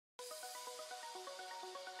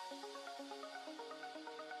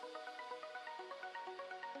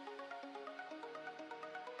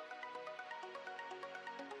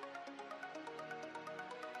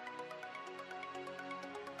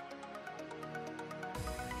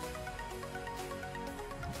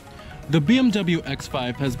The BMW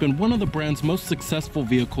X5 has been one of the brand's most successful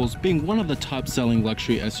vehicles, being one of the top-selling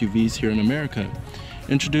luxury SUVs here in America.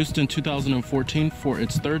 Introduced in 2014 for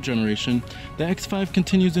its third generation, the X5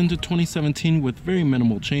 continues into 2017 with very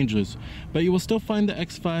minimal changes, but you will still find the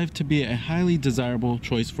X5 to be a highly desirable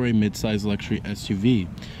choice for a mid-size luxury SUV.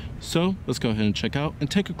 So let's go ahead and check out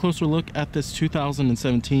and take a closer look at this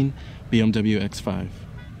 2017 BMW X5.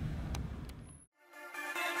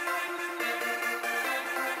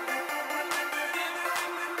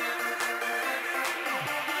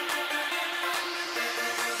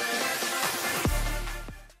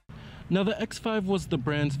 Now, the X5 was the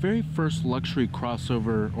brand's very first luxury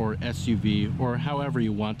crossover or SUV, or however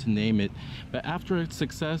you want to name it. But after its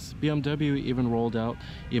success, BMW even rolled out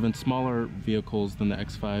even smaller vehicles than the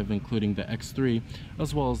X5, including the X3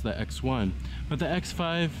 as well as the X1. But the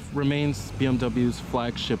X5 remains BMW's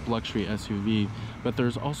flagship luxury SUV, but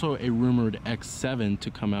there's also a rumored X7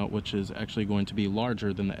 to come out, which is actually going to be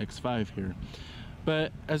larger than the X5 here.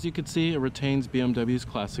 But as you can see, it retains BMW's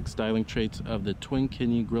classic styling traits of the twin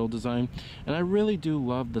kidney grille design, and I really do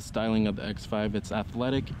love the styling of the X5. It's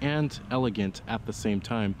athletic and elegant at the same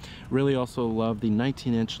time. Really also love the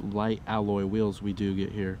 19-inch light alloy wheels we do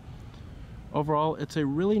get here. Overall, it's a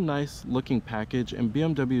really nice looking package, and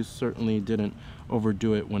BMW certainly didn't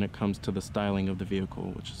overdo it when it comes to the styling of the vehicle,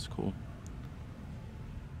 which is cool.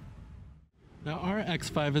 Now, our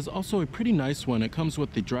X5 is also a pretty nice one. It comes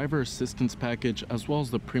with the driver assistance package as well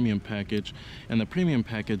as the premium package, and the premium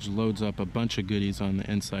package loads up a bunch of goodies on the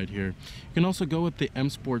inside here. You can also go with the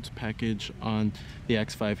M Sports package on the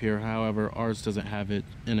X5 here. However, ours doesn't have it,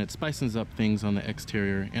 and it spices up things on the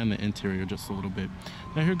exterior and the interior just a little bit.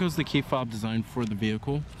 Now, here goes the key fob design for the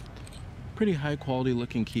vehicle. Pretty high quality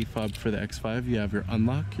looking key fob for the X5. You have your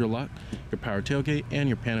unlock, your lock, your power tailgate, and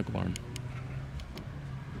your panic alarm.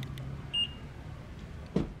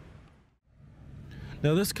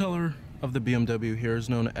 Now, this color of the BMW here is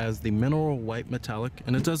known as the mineral white metallic,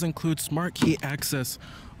 and it does include smart key access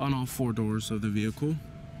on all four doors of the vehicle.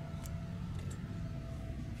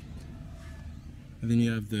 And then you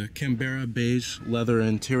have the Canberra beige leather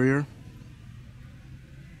interior,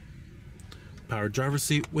 power driver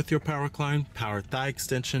seat with your power recline, power thigh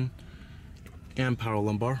extension, and power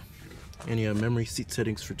lumbar. And you have memory seat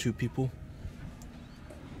settings for 2 people.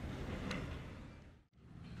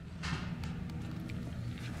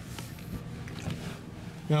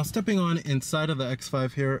 Now, stepping on inside of the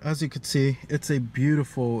X5 here, as you can see, it's a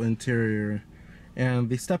beautiful interior, and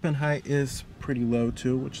the step-in height is pretty low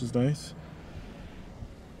too, which is nice.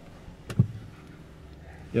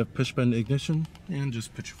 You have push button ignition, and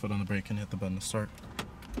just put your foot on the brake and hit the button to start.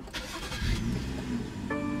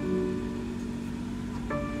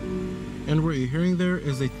 And what you're hearing there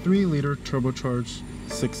is a 3-liter turbocharged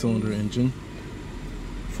 6-cylinder engine,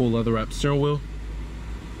 full leather wrapped steering wheel.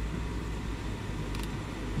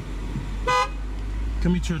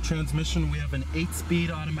 Coming to your transmission, we have an 8-speed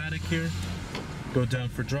automatic here. Go down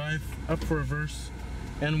for drive, up for reverse,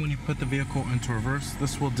 and when you put the vehicle into reverse,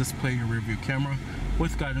 this will display your rear view camera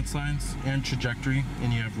with guidance lines and trajectory,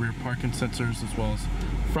 and you have rear parking sensors as well as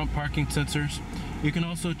front parking sensors. You can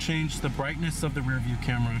also change the brightness of the rear view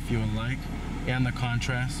camera if you would like, and the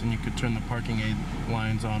contrast, and you could turn the parking aid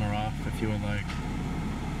lines on or off if you would like.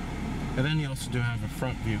 And then you also do have a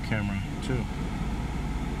front view camera too.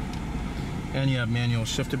 And you have manual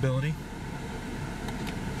shiftability.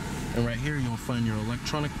 And right here you'll find your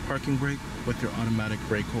electronic parking brake with your automatic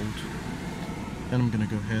brake hold. And I'm gonna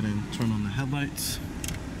go ahead and turn on the headlights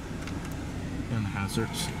and the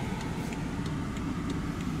hazards.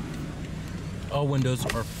 All windows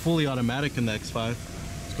are fully automatic in the X5.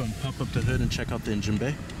 Let's go ahead and pop up the hood and check out the engine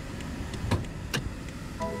bay.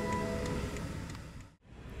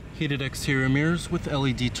 Heated exterior mirrors with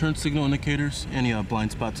LED turn signal indicators, and you have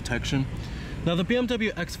blind spot detection. Now, the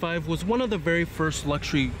BMW X5 was one of the very first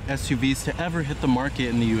luxury SUVs to ever hit the market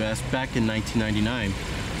in the US back in 1999.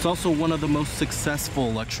 It's also one of the most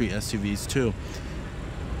successful luxury SUVs too.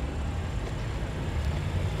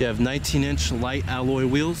 You have 19-inch light alloy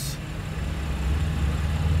wheels.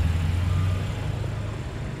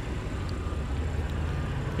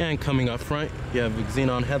 And coming up front, you have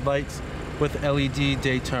xenon headlights with LED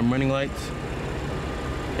daytime running lights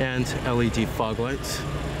and LED fog lights.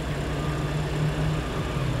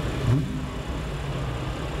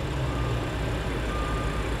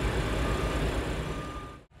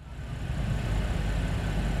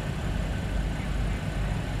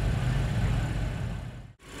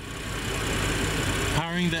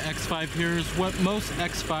 Powering the X5 here is what most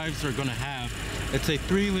X5s are going to have. It's a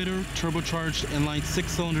 3-liter turbocharged inline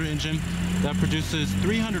 6-cylinder engine that produces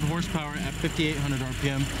 300 horsepower at 5,800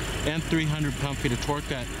 RPM and 300 pound-feet of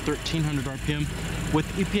torque at 1,300 RPM, with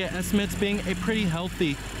EPA estimates being a pretty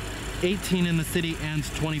healthy 18 in the city and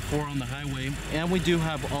 24 on the highway. And we do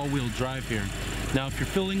have all-wheel drive here. Now, if you're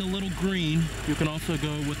feeling a little green, you can also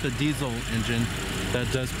go with the diesel engine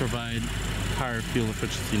that does provide higher fuel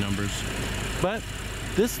efficiency numbers. But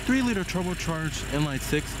this 3-liter turbocharged inline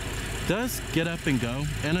 6 does get up and go,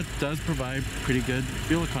 and it does provide pretty good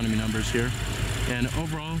fuel economy numbers here. And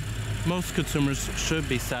overall, most consumers should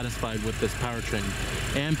be satisfied with this powertrain.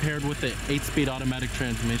 And paired with the 8-speed automatic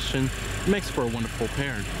transmission, it makes for a wonderful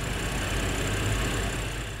pair.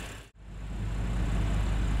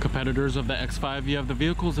 Competitors of the X5, you have the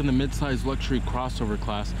vehicles in the mid-size luxury crossover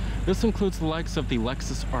class. This includes the likes of the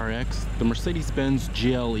Lexus RX, the Mercedes-Benz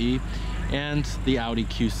GLE, and the Audi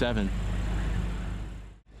Q7.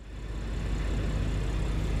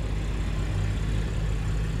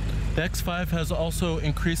 The X5 has also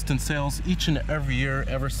increased in sales each and every year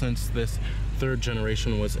ever since this 3rd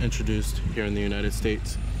generation was introduced here in the United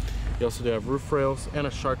States. You also do have roof rails and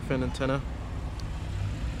a shark fin antenna.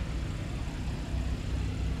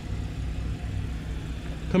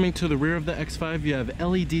 Coming to the rear of the X5, you have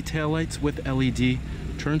LED taillights with LED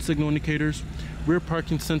turn signal indicators, rear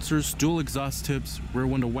parking sensors, dual exhaust tips, rear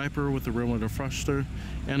window wiper with a rear window defroster,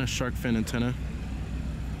 and a shark fin antenna.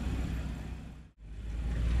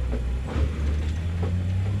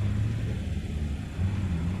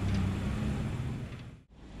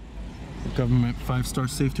 Government 5-star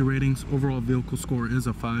safety ratings. Overall vehicle score is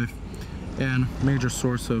a 5. And major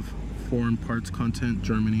source of foreign parts content,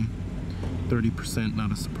 Germany. 30%, not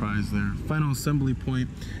a surprise there. Final assembly point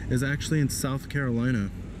is actually in South Carolina.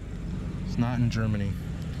 It's not in Germany.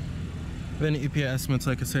 Then EPA estimates,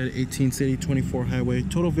 like I said, 18 city, 24 highway.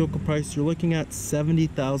 Total vehicle price, you're looking at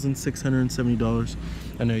 $70,670.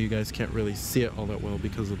 I know you guys can't really see it all that well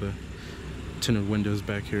because of the tinted windows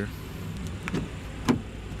back here.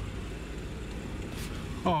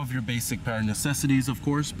 All of your basic power necessities, of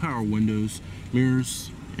course: power windows,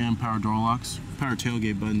 mirrors, and power door locks. Power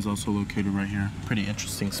tailgate button's also located right here. Pretty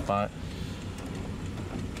interesting spot.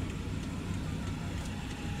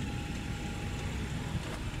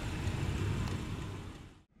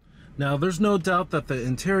 Now, there's no doubt that the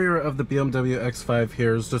interior of the BMW X5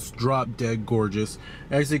 here is just drop dead gorgeous.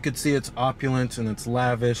 As you can see, it's opulent and it's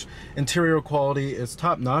lavish. Interior quality is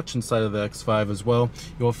top notch inside of the X5 as well.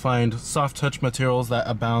 You'll find soft touch materials that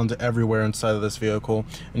abound everywhere inside of this vehicle,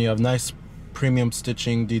 and you have nice premium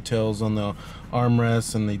stitching details on the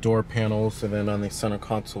armrests and the door panels, and then on the center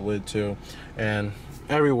console lid too. And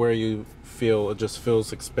everywhere you feel, it just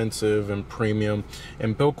feels expensive and premium.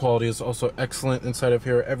 And build quality is also excellent inside of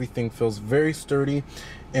here. Everything feels very sturdy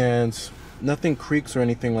and nothing creaks or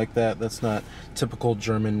anything like that. That's not typical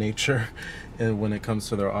German nature and when it comes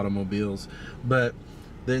to their automobiles. But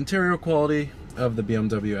the interior quality of the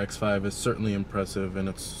BMW X5 is certainly impressive, and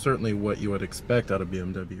it's certainly what you would expect out of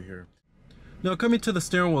BMW here. Now, coming to the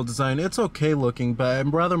steering wheel design, it's okay looking, but I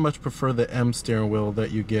rather much prefer the M steering wheel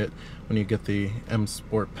that you get when you get the M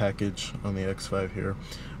Sport package on the X5 here.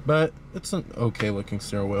 But it's an okay looking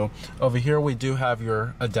steering wheel. Over here we do have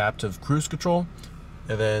your adaptive cruise control,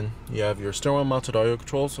 and then you have your steering wheel mounted audio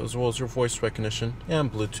controls, as well as your voice recognition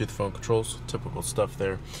and Bluetooth phone controls. Typical stuff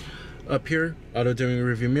there. Up here, auto dimming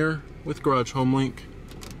rearview mirror with garage home link,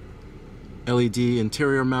 LED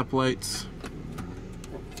interior map lights,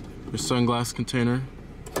 your sunglass container,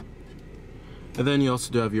 and then you also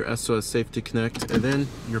do have your SOS Safety Connect, and then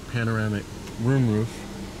your panoramic room roof,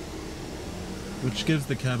 which gives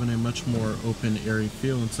the cabin a much more open, airy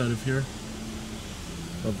feel inside of here.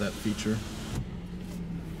 Love that feature.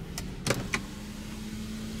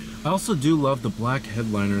 I also do love the black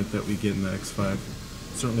headliner that we get in the X5. It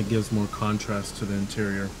certainly gives more contrast to the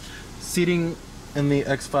interior. Seating in the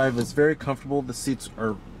X5 is very comfortable. The seats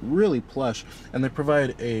are really plush, and they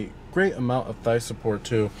provide a great amount of thigh support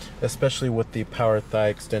too, especially with the power thigh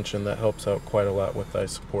extension that helps out quite a lot with thigh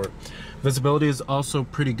support. Visibility is also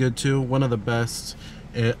pretty good too, one of the best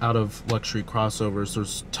out of luxury crossovers.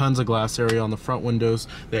 There's tons of glass area on the front windows.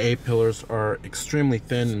 The A-pillars are extremely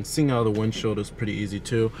thin, and seeing out of the windshield is pretty easy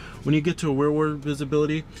too. When you get to a rearward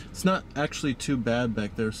visibility, it's not actually too bad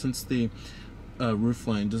back there, since the roof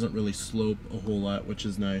line doesn't really slope a whole lot, which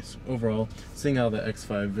is nice. Overall, seeing how the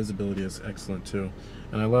X5 visibility is excellent too.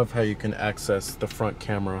 And I love how you can access the front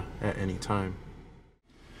camera at any time.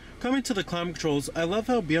 Coming to the climate controls, I love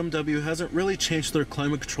how BMW hasn't really changed their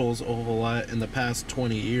climate controls a whole lot in the past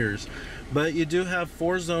 20 years. But you do have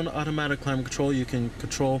 4-zone automatic climate control. You can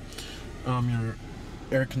control your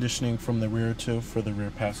air conditioning from the rear too for the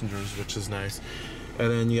rear passengers, which is nice.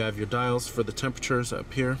 And then you have your dials for the temperatures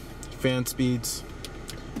up here, fan speeds,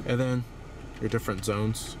 and then your different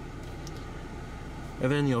zones.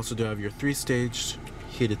 And then you also do have your 3-stage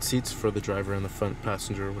heated seats for the driver and the front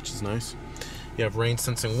passenger, which is nice. You have rain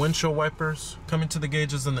sensing windshield wipers. Coming to the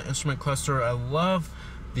gauges in the instrument cluster, I love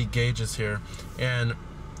the gauges here, and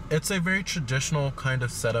it's a very traditional kind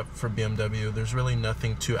of setup for BMW. There's really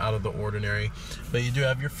nothing too out of the ordinary, but you do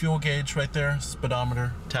have your fuel gauge right there,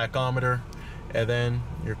 speedometer, tachometer, and then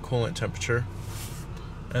your coolant temperature.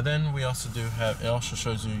 And then we also do have, it also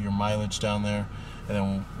shows you your mileage down there, and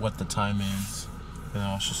then what the time is, and it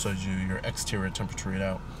also shows you your exterior temperature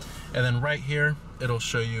readout. And then right here, it'll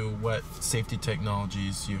show you what safety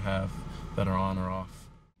technologies you have that are on or off.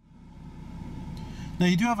 Now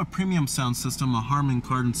you do have a premium sound system, a Harman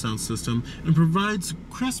Kardon sound system, and provides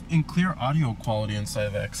crisp and clear audio quality inside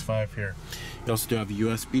of the X5 here. You also do have a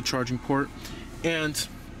USB charging port, and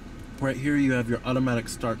right here you have your automatic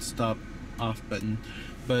start, stop, off button.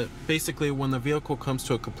 But basically when the vehicle comes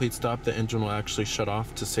to a complete stop, the engine will actually shut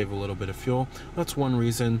off to save a little bit of fuel. That's one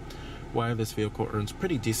reason why this vehicle earns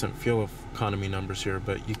pretty decent fuel economy numbers here,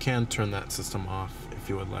 but you can turn that system off if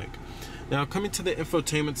you would like. Now coming to the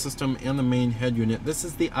infotainment system and the main head unit, this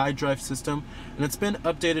is the iDrive system, and it's been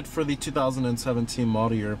updated for the 2017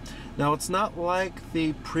 model year. Now it's not like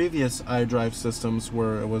the previous iDrive systems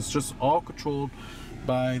where it was just all controlled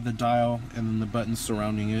by the dial and then the buttons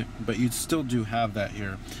surrounding it, but you still do have that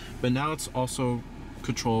here. But now it's also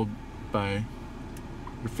controlled by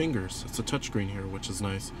your fingers. It's a touchscreen here, which is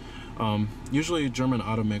nice. Usually German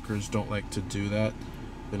automakers don't like to do that.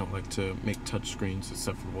 They don't like to make touchscreens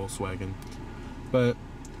except for Volkswagen. But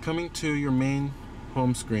coming to your main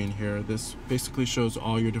home screen here, this basically shows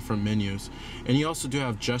all your different menus. And you also do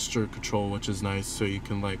have gesture control, which is nice, so you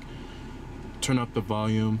can like turn up the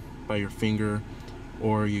volume by your finger,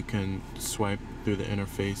 or you can swipe through the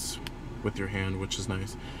interface with your hand, which is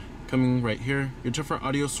nice. Coming right here, your different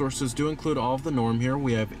audio sources do include all of the norm here.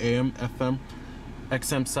 We have AM, FM,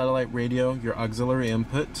 XM satellite radio, your auxiliary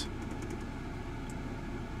input,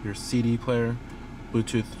 your CD player,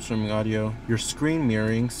 Bluetooth streaming audio, your screen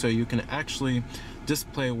mirroring, so you can actually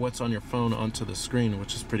display what's on your phone onto the screen,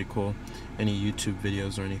 which is pretty cool. Any YouTube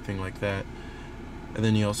videos or anything like that. And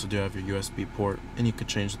then you also do have your USB port, and you could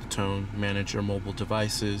change the tone, manage your mobile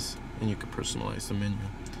devices, and you could personalize the menu.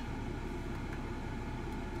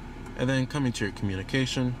 And then coming to your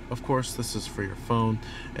communication, of course this is for your phone,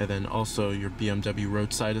 and then also your BMW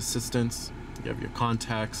roadside assistance. You have your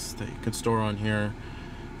contacts that you can store on here.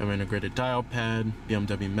 You have an integrated dial pad,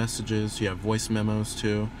 BMW messages, you have voice memos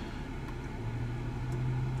too.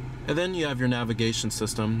 And then you have your navigation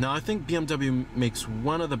system. Now I think BMW makes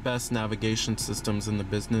one of the best navigation systems in the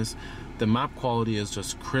business. The map quality is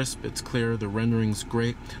just crisp, it's clear, the rendering's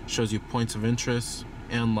great, shows you points of interest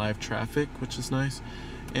and live traffic, which is nice.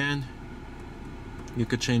 And you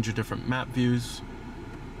could change your different map views.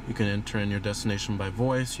 You can enter in your destination by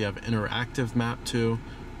voice. You have interactive map too.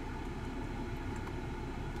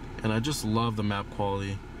 And I just love the map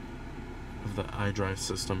quality of the iDrive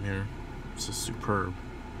system here. It's just superb.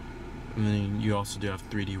 And then you also do have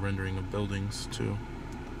 3D rendering of buildings too.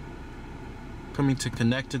 Coming to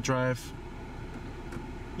connected drive,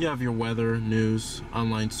 you have your weather, news,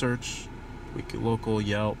 online search, wiki local,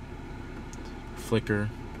 Yelp, Flickr.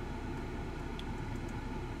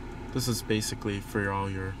 This is basically for all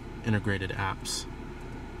your integrated apps,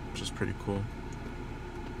 which is pretty cool.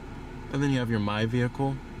 And then you have your My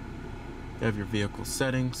Vehicle. You have your vehicle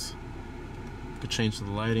settings. You could change the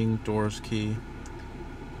lighting, doors key,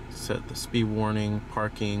 set the speed warning,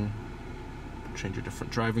 parking, change your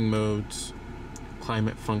different driving modes,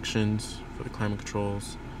 climate functions for the climate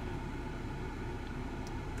controls.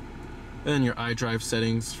 And then your iDrive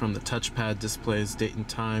settings from the touchpad displays date and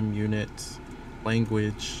time, units,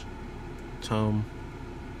 language, tone,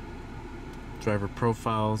 driver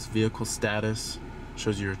profiles, vehicle status,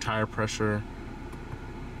 shows you your tire pressure.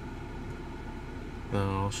 Then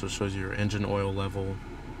it also shows you your engine oil level,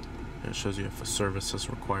 and it shows you if a service is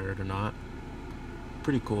required or not.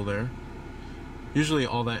 Pretty cool there. Usually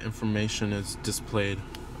all that information is displayed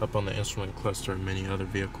up on the instrument cluster in many other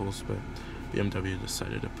vehicles, but BMW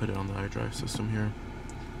decided to put it on the iDrive system here.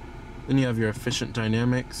 Then you have your efficient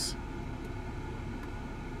dynamics.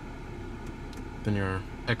 Then your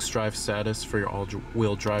xDrive status for your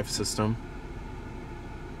all-wheel drive system.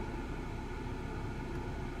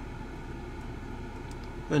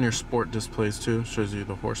 Then your sport displays too, shows you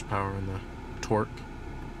the horsepower and the torque.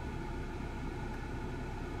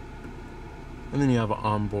 And then you have an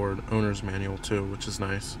onboard owner's manual too, which is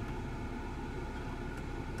nice.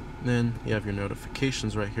 Then you have your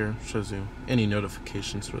notifications right here, shows you any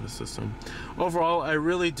notifications for the system. Overall, I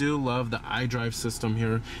really do love the iDrive system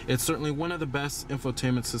here. It's certainly one of the best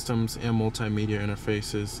infotainment systems and multimedia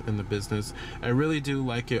interfaces in the business. I really do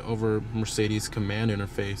like it over Mercedes command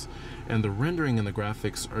interface, and the rendering and the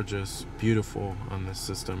graphics are just beautiful on this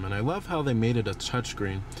system. And I love how they made it a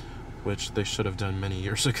touchscreen, which they should have done many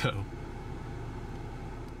years ago.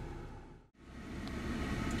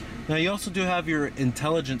 Now you also do have your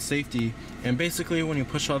intelligent safety, and basically when you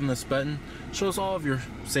push on this button, it shows all of your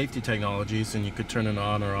safety technologies, and you could turn it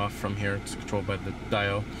on or off from here. It's controlled by the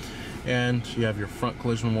dial. And you have your front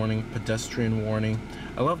collision warning, pedestrian warning.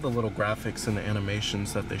 I love the little graphics and the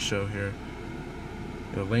animations that they show here.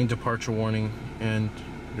 Your lane departure warning and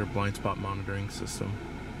your blind spot monitoring system.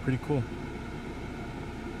 Pretty cool.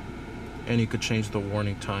 And you could change the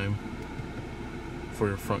warning time for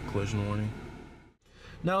your front collision warning.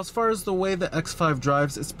 Now, as far as the way the X5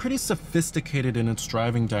 drives, it's pretty sophisticated in its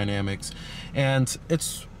driving dynamics, and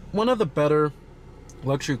it's one of the better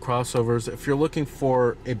luxury crossovers if you're looking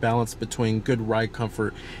for a balance between good ride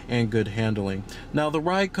comfort and good handling. Now, the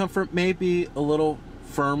ride comfort may be a little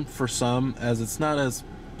firm for some, as it's not as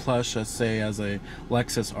plush as, say, as a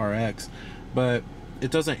Lexus RX, but it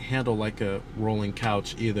doesn't handle like a rolling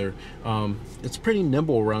couch either. It's pretty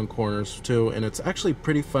nimble around corners too, and it's actually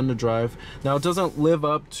pretty fun to drive. Now, it doesn't live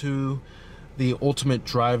up to the ultimate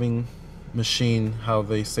driving machine, how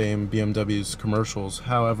they say in BMW's commercials.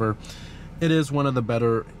 However, it is one of the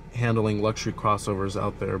better handling luxury crossovers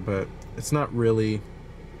out there, but it's not really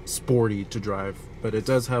sporty to drive, but it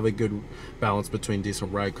does have a good balance between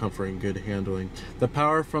decent ride comfort and good handling. The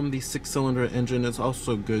power from the 6-cylinder engine is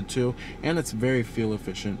also good too, and it's very fuel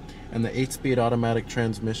efficient, and the 8-speed automatic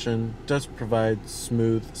transmission does provide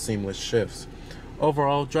smooth, seamless shifts.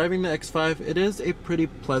 Overall, driving the X5, it is a pretty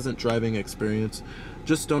pleasant driving experience.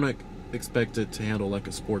 Just don't expect it to handle like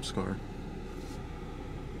a sports car.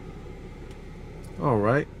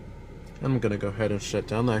 Alright, I'm gonna go ahead and shut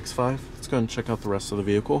down the X5. Let's go and check out the rest of the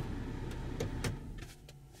vehicle.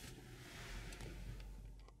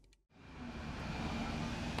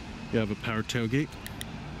 You have a power tailgate.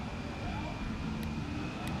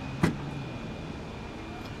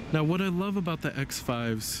 Now, what I love about the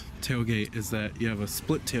X5's tailgate is that you have a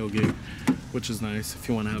split tailgate, which is nice if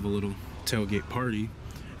you want to have a little tailgate party,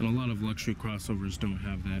 and a lot of luxury crossovers don't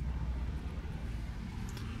have that.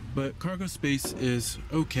 But cargo space is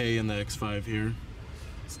okay in the X5 here.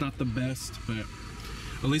 It's not the best, but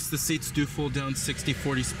at least the seats do fold down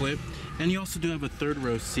 60-40 split. And you also do have a third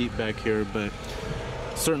row seat back here, but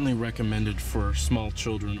certainly recommended for small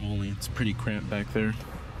children only. It's pretty cramped back there.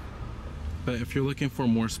 But if you're looking for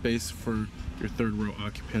more space for your third row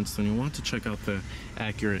occupants, then you want to check out the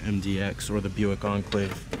Acura MDX or the Buick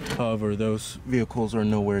Enclave. However, those vehicles are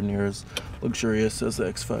nowhere near as luxurious as the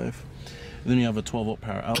X5. And then you have a 12-volt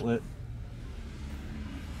power outlet.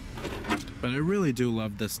 But I really do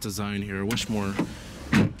love this design here. I wish more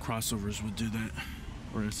crossovers would do that,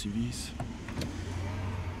 or SUVs.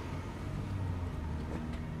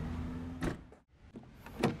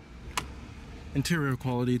 Interior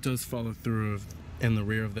quality does follow through in the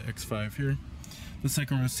rear of the X5 here. The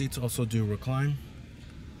second row seats also do recline.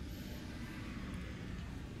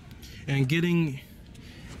 And getting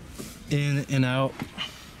in and out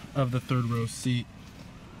of the third row seat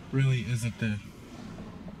really isn't the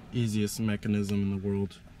easiest mechanism in the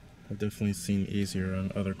world. I've definitely seen easier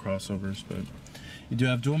on other crossovers, but you do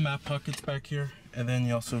have dual map pockets back here, and then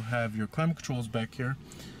you also have your climate controls back here.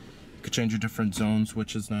 You could change your different zones,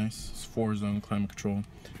 which is nice. It's 4-zone climate control.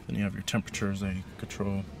 Then you have your temperatures that you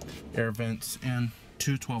control, air vents, and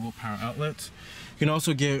 2 12-volt power outlets. You can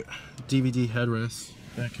also get DVD headrests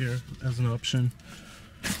back here as an option,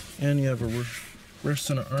 and you have a rear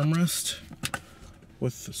center armrest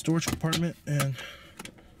with the storage compartment and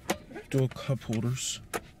dual cup holders.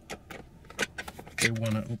 They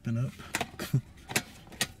want to open up.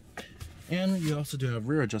 And you also do have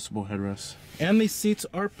rear adjustable headrests. And these seats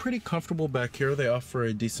are pretty comfortable back here. They offer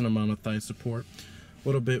a decent amount of thigh support. A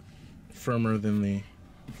little bit firmer than the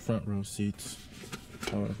front row seats,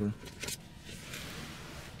 however.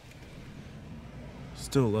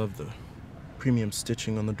 Still love the premium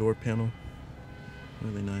stitching on the door panel.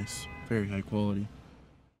 Really nice, very high quality.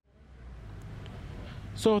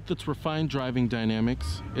 So with its refined driving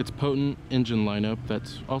dynamics, its potent engine lineup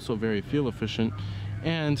that's also very fuel efficient,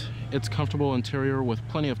 and its comfortable interior with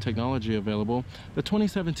plenty of technology available, the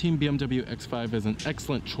 2017 BMW X5 is an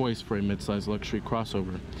excellent choice for a mid-size luxury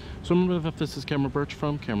crossover. So remember that this is Cameron Birch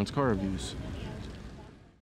from Cameron's Car Reviews.